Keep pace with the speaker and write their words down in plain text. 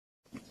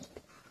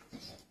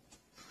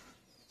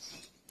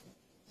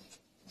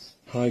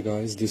Hi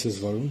guys, this is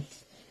Varun,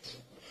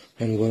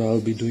 and what I'll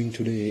be doing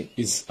today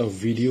is a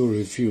video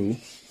review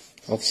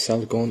of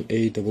Celkon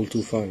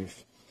A225.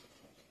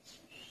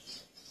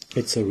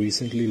 It's a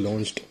recently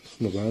launched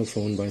mobile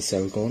phone by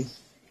Celkon.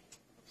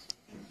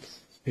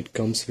 It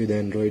comes with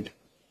Android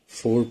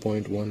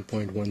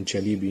 4.1.1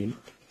 Jelly Bean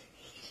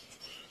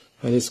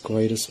and is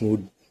quite a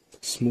smooth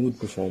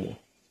performer.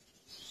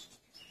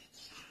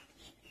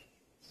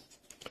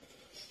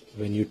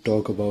 When you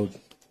talk about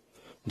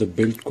the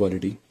build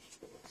quality,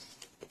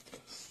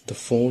 the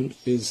phone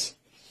is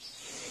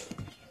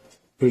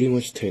pretty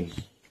much thin.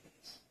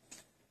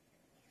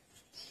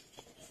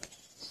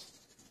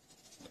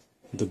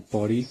 The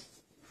body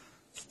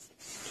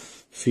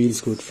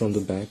feels good from the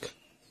back,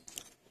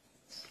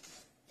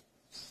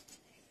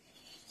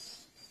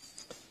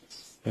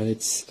 and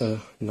it's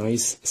a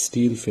nice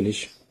steel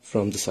finish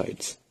from the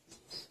sides.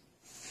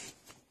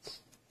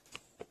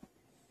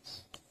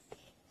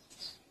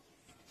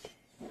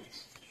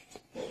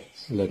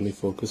 Let me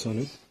focus on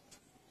it.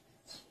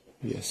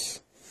 Yes,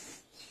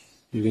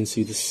 you can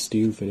see the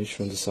steel finish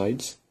from the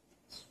sides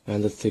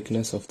and the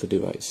thickness of the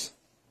device.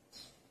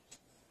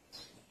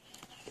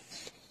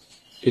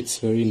 It's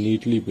very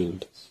neatly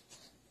built.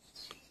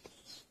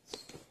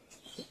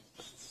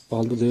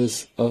 Although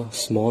there's a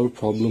small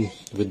problem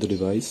with the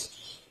device,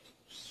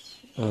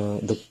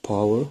 the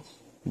power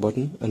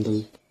button and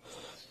the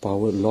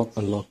power lock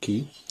unlock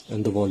key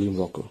and the volume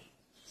rocker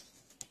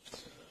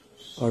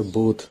are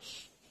both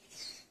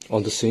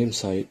on the same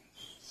side.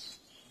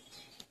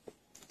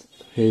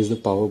 Here is the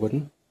power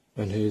button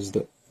and here is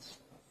the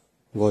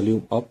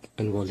volume up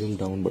and volume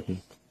down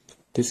button.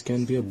 This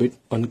can be a bit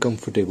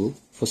uncomfortable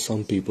for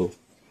some people.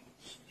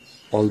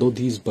 Although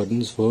these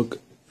buttons work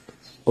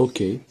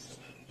okay,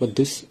 but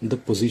the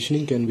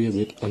positioning can be a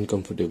bit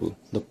uncomfortable.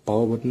 The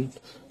power button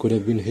could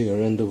have been here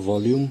and the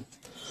volume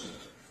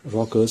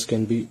rockers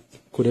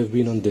could have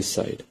been on this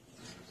side.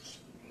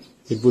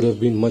 It would have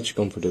been much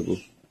comfortable.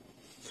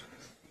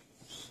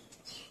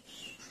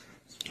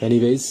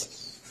 Anyways,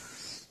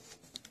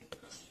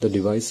 the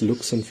device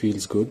looks and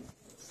feels good.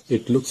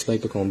 It looks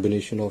like a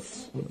combination of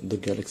the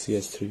Galaxy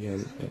S3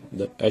 and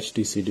the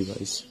HTC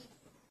device.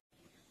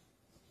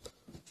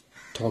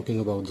 Talking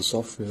about the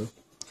software,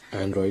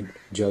 Android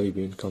Jelly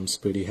Bean comes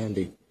pretty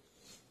handy.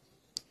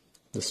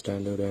 The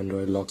standard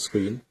Android lock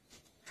screen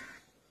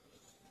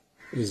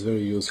is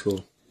very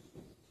useful.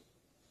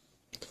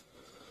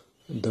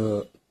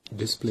 The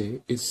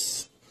display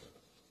is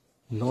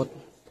not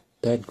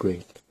that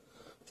great.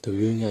 The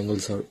viewing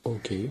angles are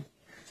okay.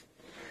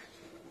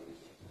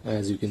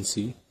 As you can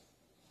see,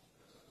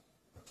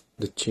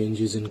 the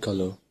changes in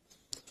color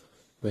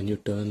when you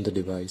turn the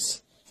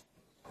device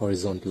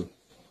horizontal.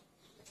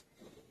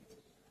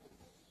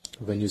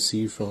 When you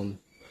see from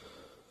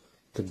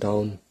the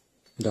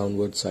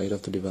downward side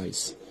of the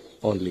device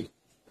only,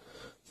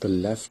 the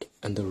left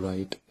and the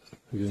right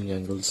viewing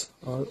angles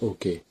are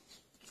okay.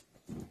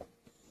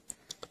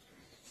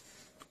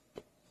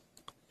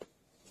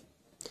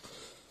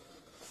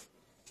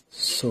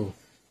 So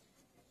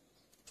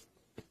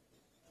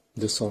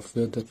the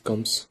software that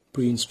comes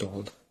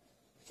pre-installed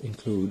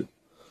include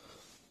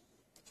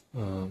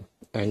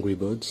Angry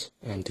Birds,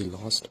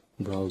 Anti-Lost,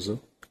 Browser,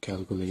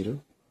 Calculator,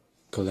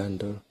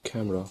 Calendar,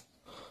 Camera,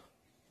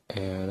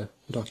 and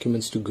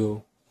Documents to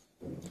Go,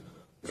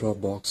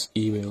 Dropbox,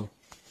 Email.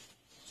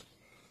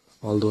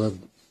 Although I've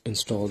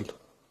installed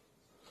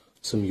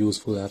some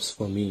useful apps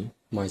for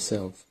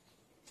myself,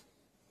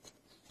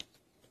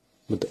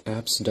 but the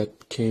apps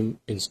that came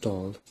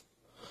installed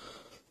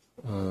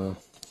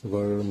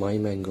were My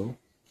Mango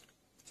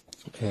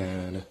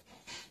and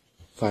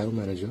File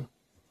Manager,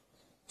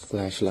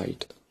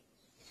 Flashlight,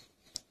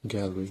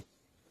 Gallery,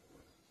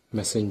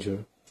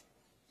 Messenger,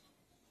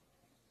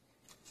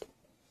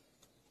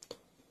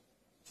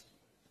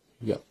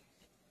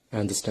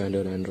 and the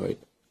standard Android,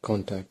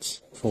 Contacts,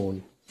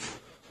 Phone,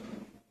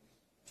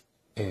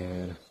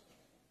 and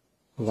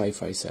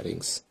Wi-Fi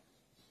settings,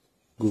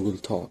 Google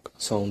Talk,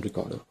 Sound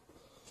Recorder,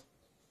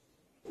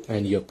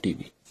 and Yup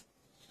TV.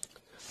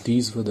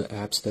 These were the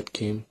apps that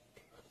came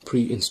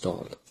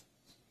pre-installed.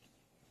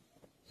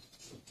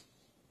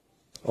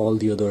 All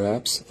the other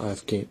apps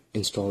I've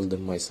installed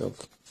them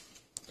myself.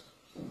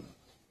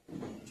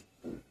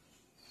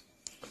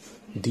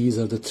 These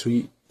are the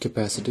 3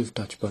 capacitive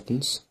touch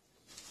buttons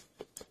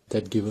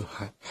that give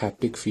a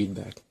haptic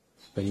feedback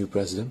when you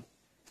press them.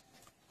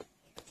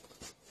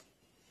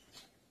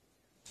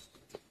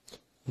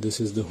 This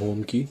is the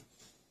home key,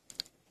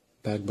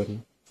 back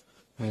button,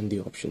 and the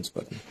options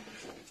button.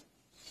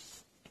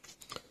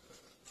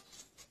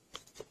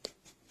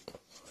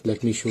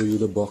 Let me show you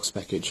the box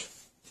package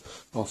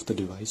of the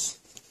device.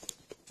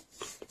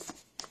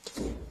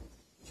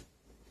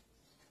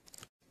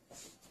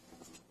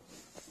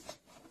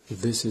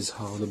 This is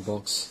how the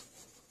box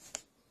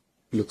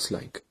looks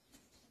like.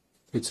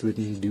 It's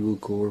written dual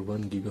core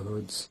 1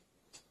 GHz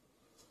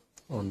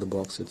on the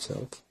box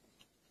itself.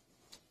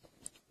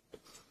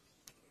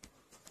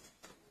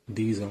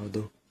 These are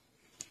the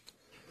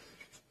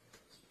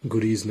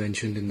goodies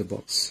mentioned in the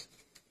box.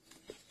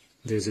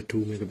 There's a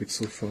 2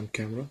 megapixel front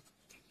camera,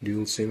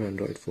 dual SIM,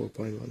 Android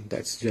 4.1.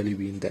 That's Jelly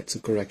Bean, that's a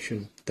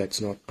correction,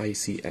 that's not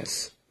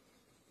ICS.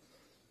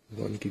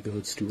 1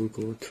 GHz dual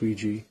core,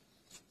 3G,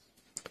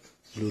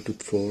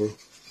 Bluetooth 4,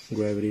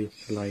 gravity,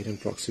 light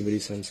and proximity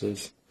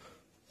sensors,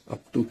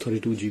 up to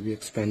 32 GB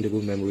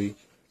expandable memory,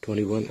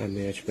 21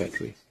 mAh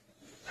battery.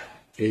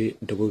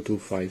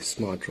 A225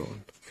 smart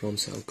drone from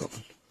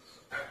Celkon.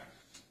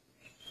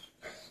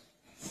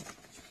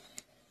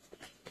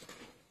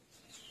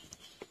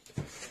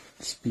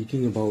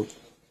 Speaking about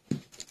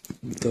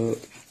the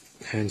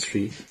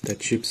hands-free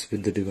that ships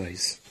with the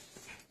device,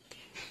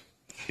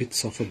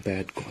 it's of a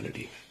bad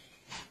quality.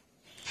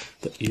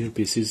 The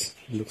earpieces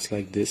looks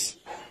like this.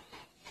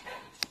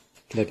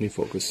 Let me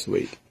focus,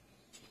 wait.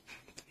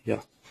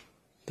 Yeah,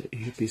 the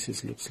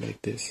earpieces looks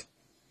like this.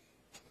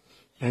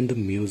 And the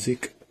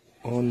music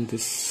on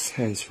this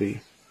hands-free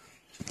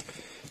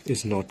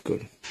is not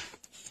good.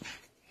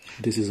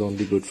 This is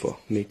only good for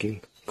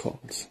making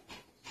calls.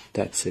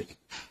 That's it.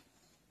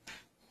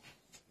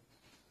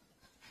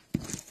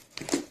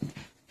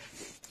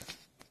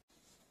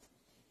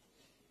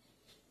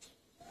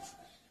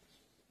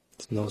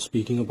 Now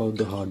speaking about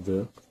the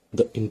hardware,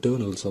 the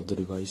internals of the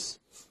device,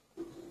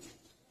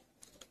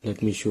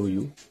 let me show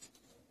you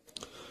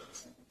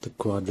the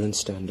quadrant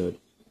standard,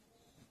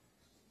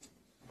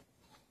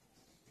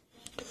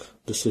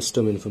 the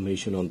system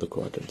information on the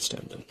quadrant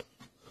standard.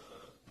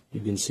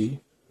 You can see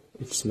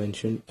it's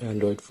mentioned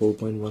Android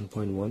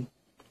 4.1.1,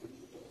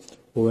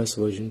 OS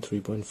version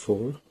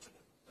 3.4,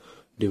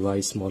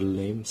 device model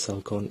name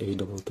Celkon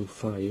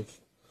A225,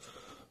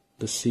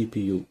 the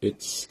CPU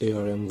it's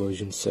ARM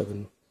version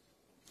 7,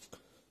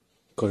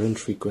 current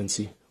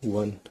frequency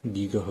 1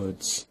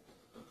 GHz,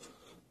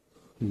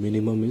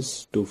 minimum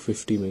is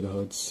 250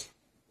 MHz,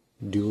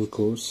 dual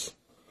cores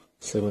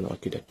 7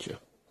 architecture.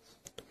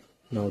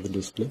 Now the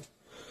display,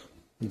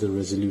 the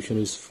resolution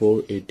is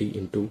 480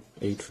 into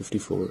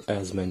 854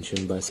 as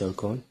mentioned by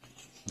Celkon.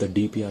 The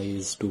DPI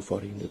is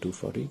 240 into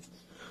 240.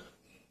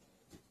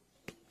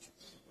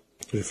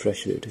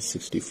 Refresh rate is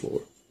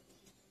 64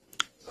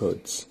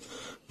 Hz.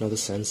 Now the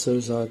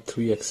sensors are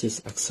 3-axis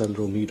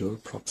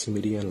accelerometer,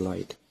 proximity and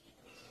light.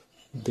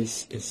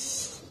 This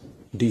is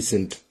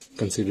decent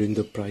considering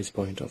the price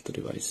point of the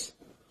device.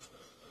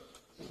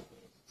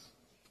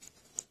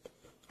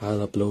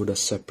 I'll upload a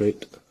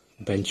separate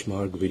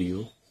benchmark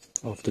video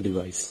of the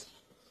device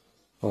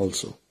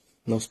also.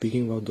 Now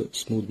speaking about the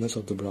smoothness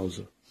of the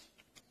browser,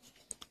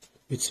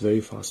 it's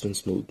very fast and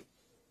smooth.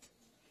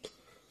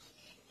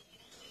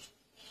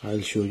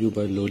 I'll show you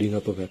by loading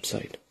up a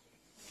website.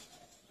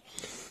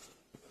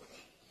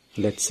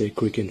 Let's say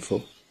Quick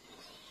Info.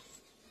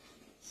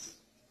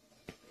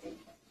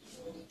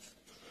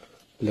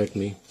 Let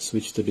me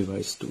switch the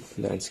device to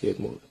landscape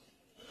mode.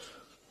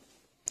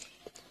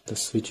 The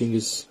switching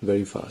is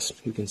very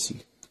fast, you can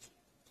see.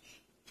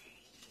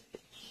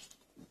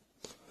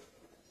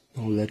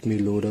 Now let me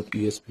load up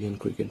ESPN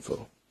Quick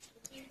Info.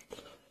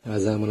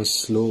 As I'm on a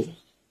slow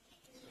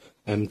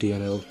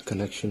MTNL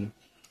connection,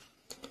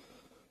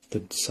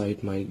 the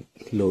site might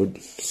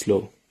load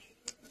slow.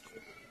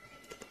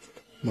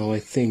 Now I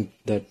think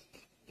that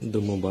the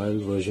mobile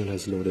version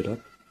has loaded up.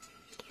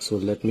 So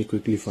let me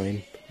quickly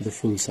find the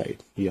full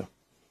site. Yeah,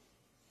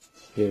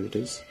 here it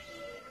is.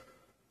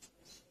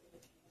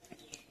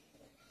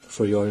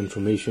 For your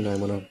information,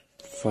 I'm on a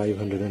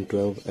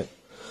 512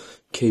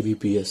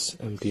 kbps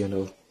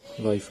MTNL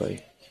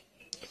Wi-Fi,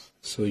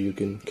 so you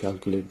can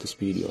calculate the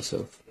speed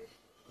yourself.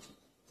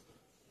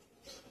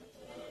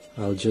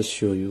 I'll just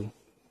show you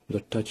the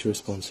touch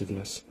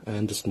responsiveness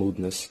and the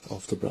smoothness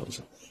of the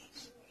browser.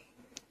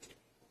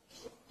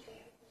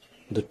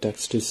 The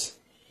text is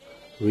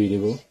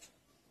readable.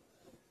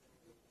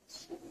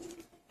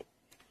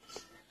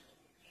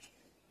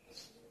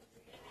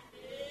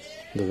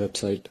 The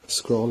website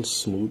scrolls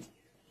smooth.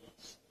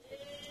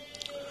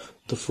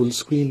 The full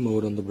screen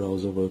mode on the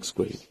browser works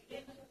great.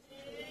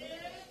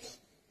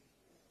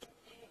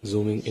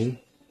 Zooming in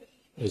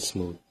is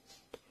smooth.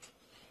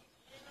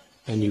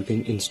 And you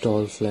can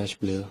install Flash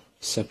Player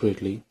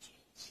separately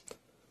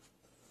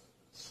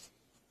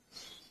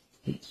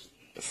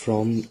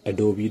from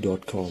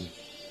adobe.com.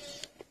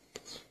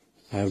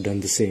 I have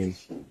done the same.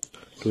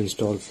 To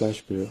install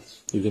Flash Player,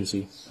 you can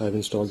see I have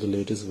installed the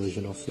latest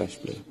version of Flash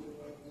Player.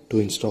 To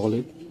install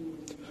it,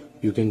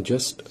 you can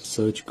just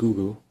search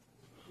Google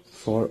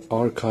for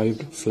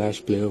archived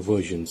Flash Player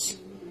versions.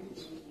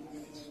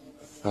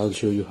 I'll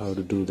show you how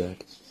to do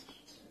that.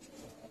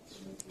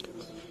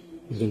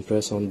 You can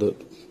press on the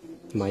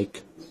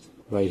mic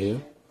right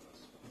here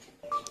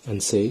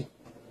and say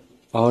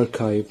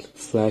archived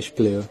Flash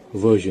Player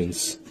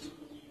versions.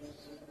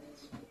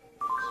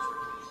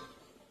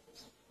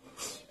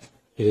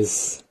 It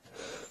is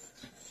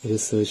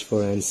searched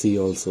for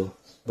ANSI also,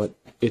 but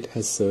it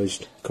has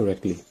searched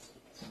correctly.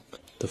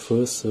 The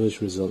first search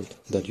result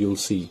that you'll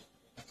see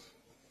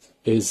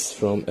is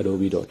from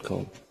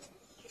adobe.com.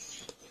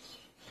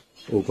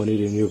 Open it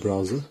in your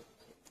browser,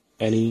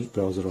 any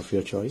browser of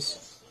your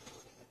choice.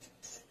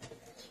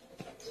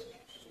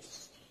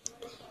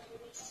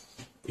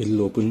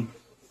 it'll open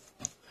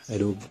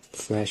Adobe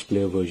Flash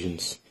Player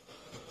versions.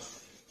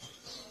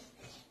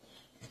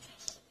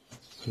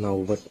 Now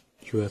what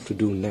you have to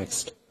do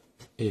next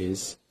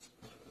is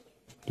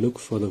look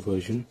for the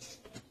version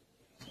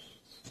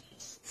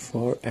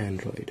for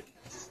Android.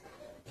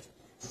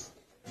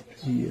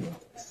 Here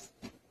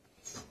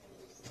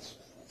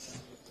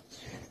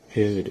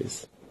it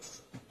is.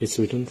 It's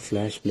written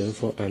Flash Player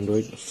for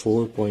Android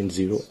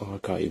 4.0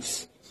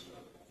 archives.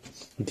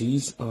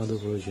 These are the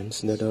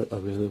versions that are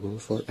available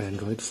for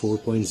Android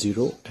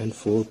 4.0 and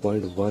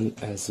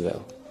 4.1 as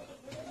well.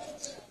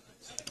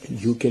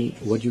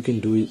 What you can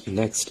do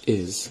next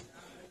is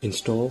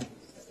install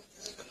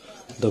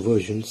the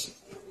version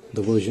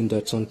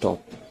that's on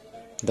top.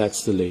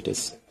 That's the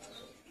latest.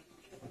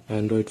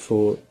 Android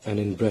 4 and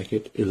in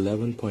bracket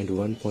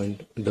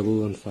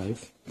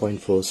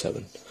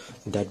 11.1.115.47.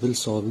 That will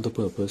solve the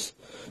purpose,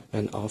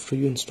 and after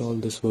you install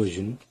this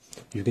version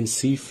you can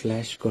see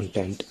Flash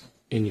content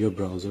in your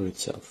browser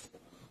itself.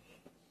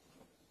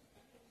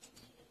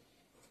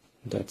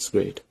 That's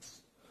great.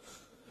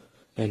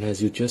 And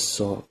as you just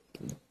saw,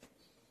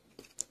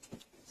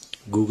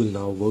 Google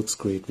now works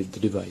great with the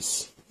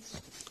device.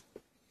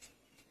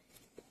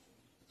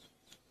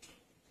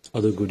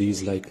 Other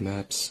goodies like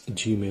Maps,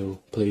 Gmail,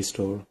 Play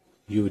Store,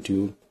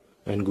 YouTube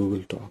and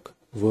Google Talk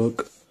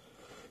work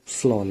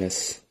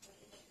flawless.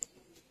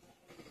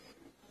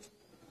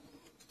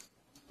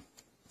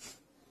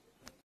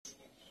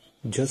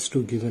 Just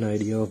to give an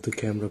idea of the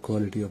camera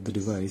quality of the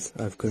device,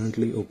 I've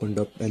currently opened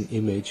up an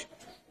image,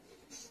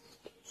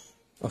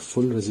 a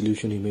full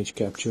resolution image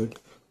captured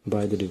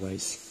by the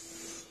device.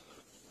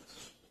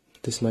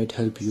 This might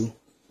help you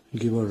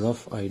give a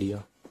rough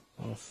idea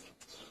of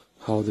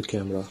how the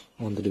camera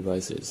on the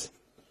device is.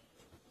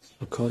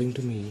 According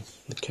to me,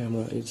 the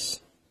camera is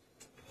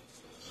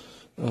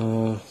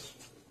good.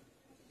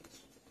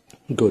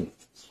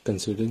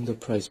 Considering the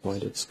price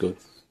point, it's good,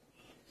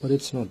 but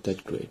it's not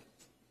that great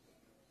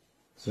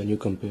when you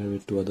compare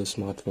it to other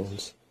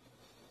smartphones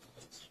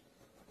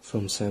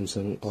from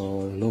Samsung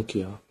or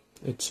Nokia.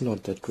 It's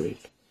not that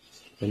great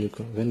when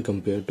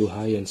compared to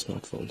high-end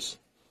smartphones,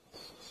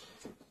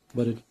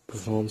 but it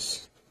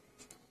performs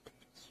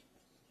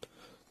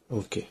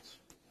okay.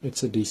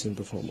 It's a decent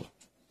performer.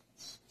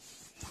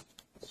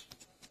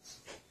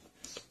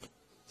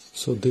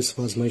 So this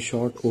was my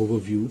short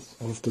overview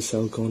of the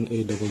Celkon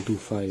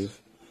A225.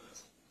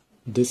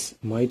 This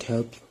might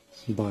help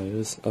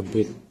buyers a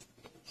bit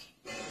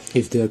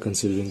if they are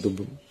considering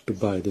to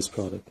buy this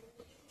product.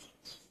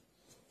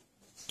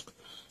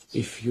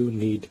 If you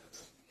need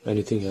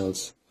anything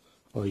else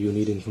or you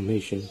need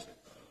information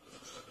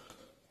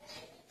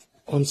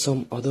on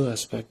some other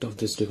aspect of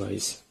this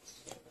device,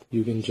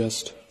 you can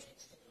just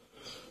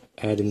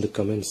add in the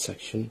comments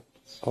section,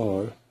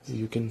 or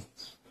you can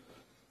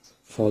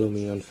follow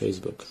me on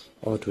Facebook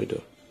or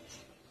Twitter.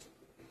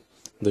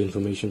 The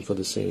information for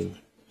the same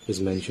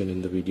is mentioned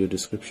in the video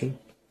description.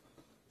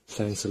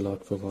 Thanks a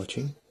lot for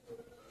watching.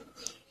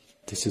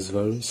 This is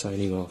Varun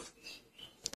signing off.